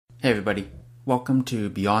Hey everybody, welcome to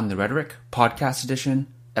Beyond the Rhetoric, Podcast Edition,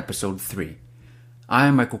 Episode 3.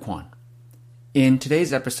 I'm Michael Kwan. In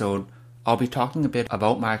today's episode, I'll be talking a bit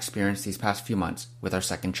about my experience these past few months with our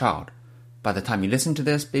second child. By the time you listen to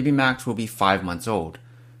this, baby Max will be 5 months old.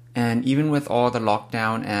 And even with all the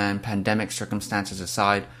lockdown and pandemic circumstances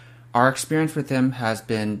aside, our experience with him has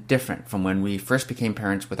been different from when we first became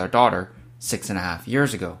parents with our daughter 6.5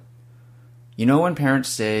 years ago. You know when parents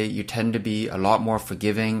say you tend to be a lot more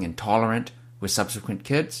forgiving and tolerant with subsequent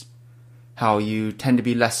kids? How you tend to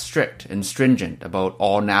be less strict and stringent about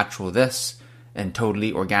all natural this and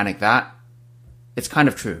totally organic that? It's kind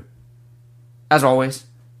of true. As always,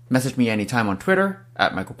 message me anytime on Twitter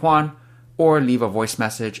at Michael Kwan or leave a voice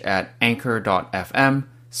message at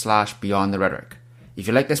anchor.fm/beyondtherhetoric. If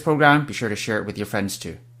you like this program, be sure to share it with your friends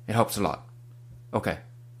too. It helps a lot. Okay,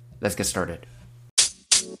 let's get started.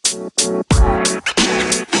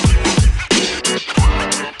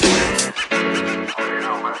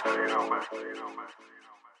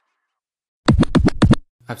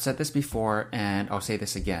 I've said this before and I'll say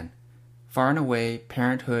this again. Far and away,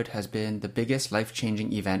 parenthood has been the biggest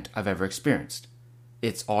life-changing event I've ever experienced.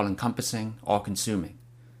 It's all-encompassing, all-consuming.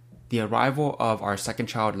 The arrival of our second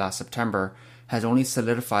child last September has only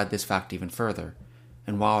solidified this fact even further.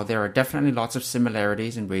 And while there are definitely lots of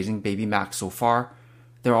similarities in raising baby Max so far,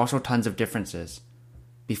 there are also tons of differences.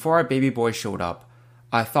 Before our baby boy showed up,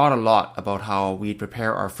 I thought a lot about how we'd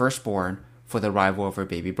prepare our firstborn for the arrival of her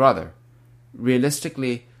baby brother.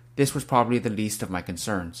 Realistically, this was probably the least of my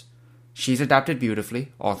concerns. She's adapted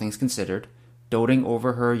beautifully, all things considered, doting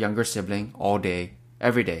over her younger sibling all day,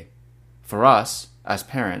 every day. For us, as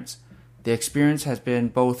parents, the experience has been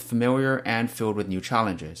both familiar and filled with new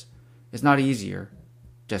challenges. It's not easier,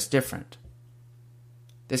 just different.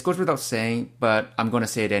 This goes without saying, but I'm going to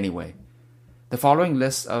say it anyway. The following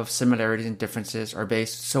lists of similarities and differences are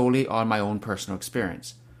based solely on my own personal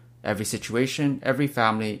experience. Every situation, every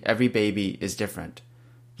family, every baby is different.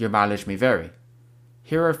 Your mileage may vary.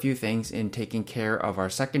 Here are a few things in taking care of our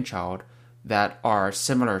second child that are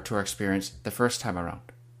similar to our experience the first time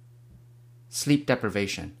around. Sleep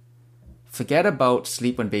deprivation. Forget about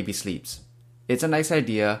sleep when baby sleeps. It's a nice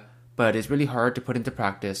idea, but it's really hard to put into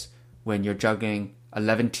practice when you're juggling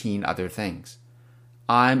 11 other things.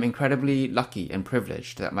 I'm incredibly lucky and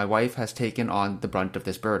privileged that my wife has taken on the brunt of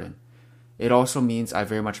this burden. It also means I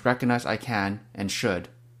very much recognize I can and should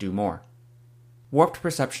do more. Warped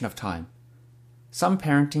perception of time. Some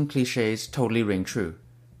parenting cliches totally ring true.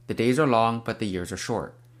 The days are long, but the years are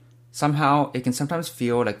short. Somehow, it can sometimes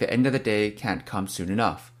feel like the end of the day can't come soon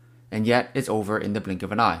enough, and yet it's over in the blink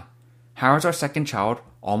of an eye. How is our second child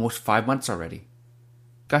almost 5 months already?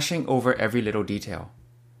 Gushing over every little detail.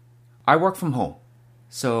 I work from home,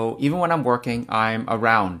 so even when I'm working, I'm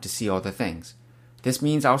around to see all the things. This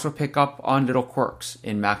means I also pick up on little quirks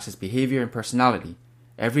in Max's behavior and personality,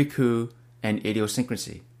 every coup and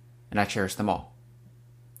idiosyncrasy, and I cherish them all.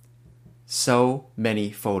 So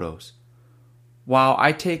many photos. While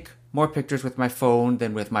I take more pictures with my phone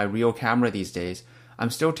than with my real camera these days,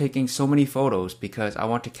 I'm still taking so many photos because I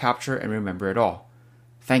want to capture and remember it all.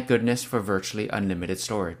 Thank goodness for virtually unlimited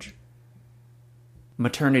storage.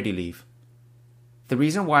 Maternity leave. The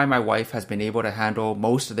reason why my wife has been able to handle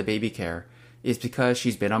most of the baby care is because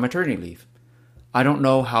she's been on maternity leave. I don't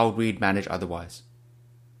know how we'd manage otherwise.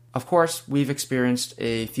 Of course, we've experienced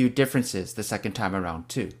a few differences the second time around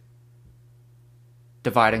too.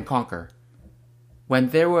 Divide and conquer. When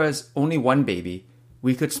there was only one baby,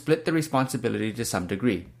 we could split the responsibility to some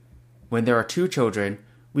degree. When there are 2 children,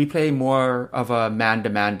 we play more of a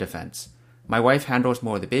man-to-man defense. My wife handles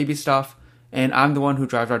more of the baby stuff, and I'm the one who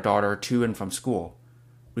drives our daughter to and from school.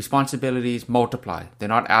 Responsibilities multiply, they're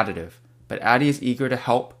not additive, but Addie is eager to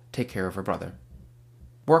help take care of her brother.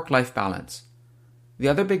 Work-life balance. The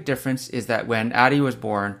other big difference is that when Addie was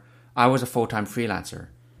born, I was a full-time freelancer.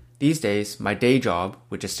 These days, my day job,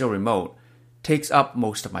 which is still remote, takes up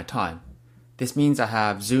most of my time. This means I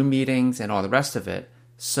have Zoom meetings and all the rest of it,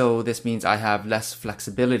 so this means I have less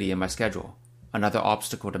flexibility in my schedule, another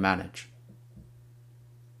obstacle to manage.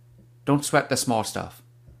 Don't sweat the small stuff.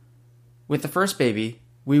 With the first baby,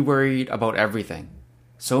 we worried about everything.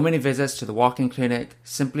 So many visits to the walk-in clinic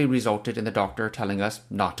simply resulted in the doctor telling us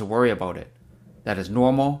not to worry about it. That is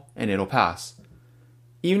normal and it'll pass.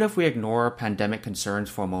 Even if we ignore pandemic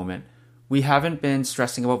concerns for a moment, we haven't been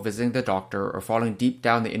stressing about visiting the doctor or falling deep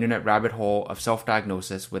down the internet rabbit hole of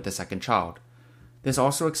self-diagnosis with the second child. This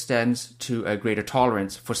also extends to a greater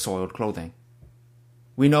tolerance for soiled clothing.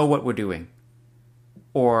 We know what we're doing.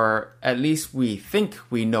 Or at least we think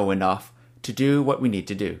we know enough to do what we need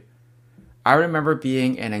to do. I remember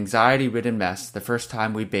being an anxiety-ridden mess the first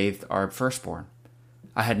time we bathed our firstborn.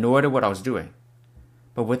 I had no idea what I was doing.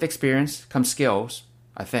 But with experience comes skills,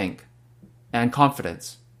 I think, and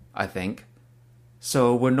confidence, I think.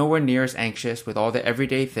 So we're nowhere near as anxious with all the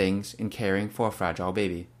everyday things in caring for a fragile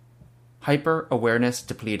baby. Hyper-awareness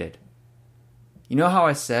depleted. You know how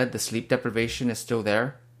I said the sleep deprivation is still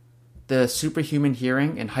there? The superhuman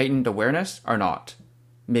hearing and heightened awareness are not.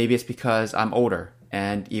 Maybe it's because I'm older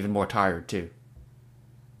and even more tired too.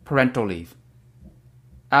 Parental leave.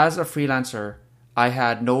 As a freelancer, I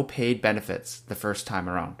had no paid benefits the first time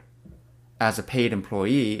around. As a paid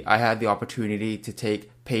employee, I had the opportunity to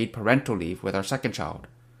take paid parental leave with our second child.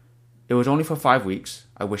 It was only for 5 weeks.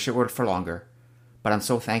 I wish it were for longer, but I'm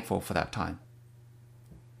so thankful for that time.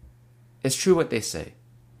 It's true what they say.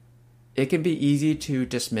 It can be easy to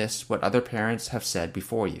dismiss what other parents have said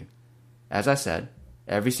before you. As I said,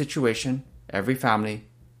 every situation, every family,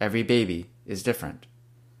 every baby is different.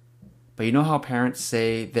 But you know how parents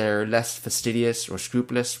say they're less fastidious or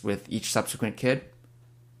scrupulous with each subsequent kid?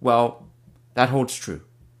 Well, that holds true.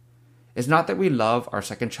 It's not that we love our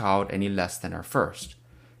second child any less than our first.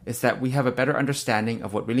 It's that we have a better understanding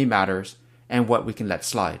of what really matters and what we can let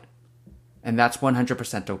slide. And that's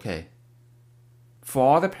 100% okay. For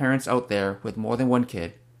all the parents out there with more than one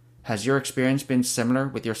kid, has your experience been similar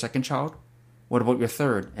with your second child? What about your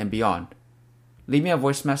third and beyond? Leave me a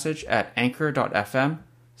voice message at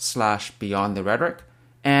anchor.fm/beyondtherhetoric,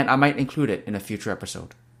 and I might include it in a future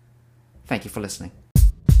episode. Thank you for listening.